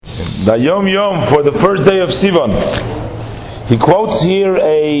the Yom Yom for the first day of Sivan. He quotes here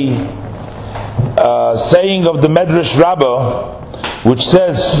a saying of the Medrash Rabbah, which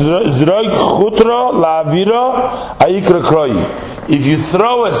says, "Zroik chutra la'avira ayikra kroi." If you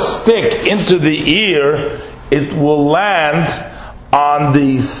throw a stick into the ear, it will land on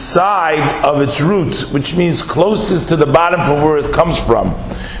the side of its root, which means closest to the bottom from where it comes from.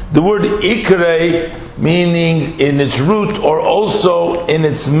 The word ikre meaning in its root or also in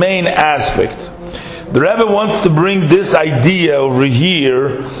its main aspect. The Rebbe wants to bring this idea over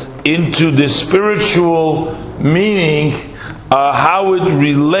here into the spiritual meaning, how it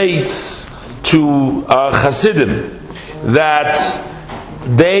relates to Hasidim, that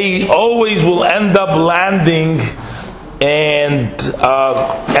they always will end up landing and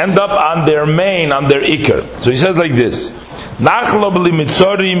end up on their main, on their ikr. So he says like this: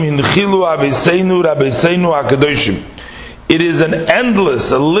 it is an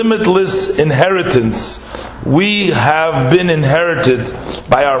endless, a limitless inheritance. We have been inherited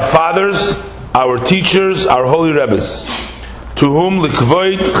by our fathers, our teachers, our holy rebbes, to whom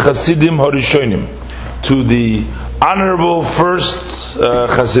likvoit chasidim horishonim, to the honorable first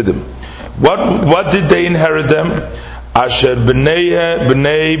chasidim. What did they inherit them? Asher b'nei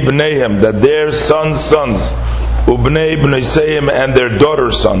b'neihem, that their sons, ubnei b'neiseihem, and their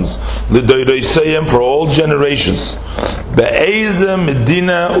daughters' sons, l'doireiseihem, for all generations. Be'ezeh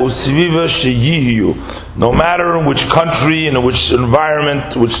medina usviva sheyihiyu, no matter in which country, in which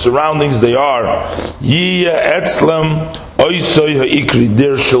environment, which surroundings they are, yiyeh etzlam oisoi ha'ikri,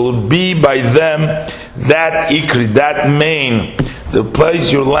 there shall be by them that ikri, that main, the place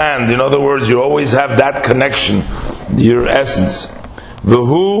you land. In other words, you always have that connection, your essence.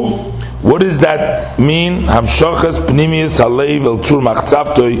 V'hu, what does that mean? Hamshachas pnimius haleiv el tur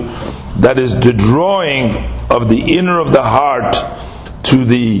machzavtoi, that is the drawing of the inner of the heart to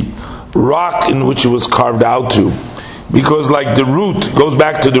the rock in which it was carved out to. Because like the root goes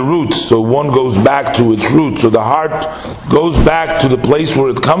back to the root, so one goes back to its root. So the heart goes back to the place where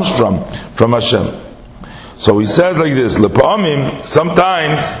it comes from Hashem. So he says like this: Lepa'amim,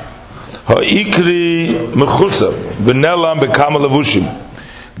 sometimes ha'ikri mechusa v'nelam bekama levushim,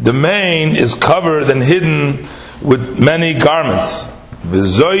 the main is covered and hidden with many garments.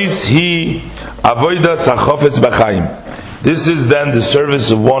 V'zois hi avodas hachofetz b'chaim. This is then the service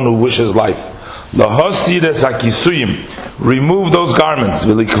of one who wishes life. Lahosires hakisuyim, remove those garments.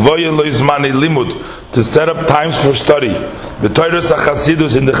 V'likvoye lo izmani limud, to set up times for study. V'toiros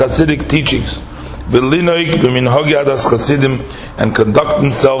hachasidus, in the Hasidic teachings. V'linoik b'minhogi adas chasidim, and conduct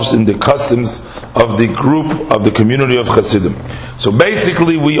themselves in the customs of the group, of the community of Hasidim. So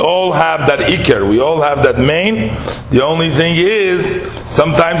basically we all have that ikr, we all have that main. The only thing is,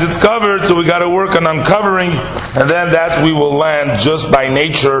 sometimes it's covered, so we got to work on uncovering, and then that we will land just by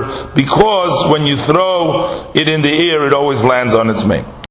nature, because when you throw it in the air, it always lands on its main.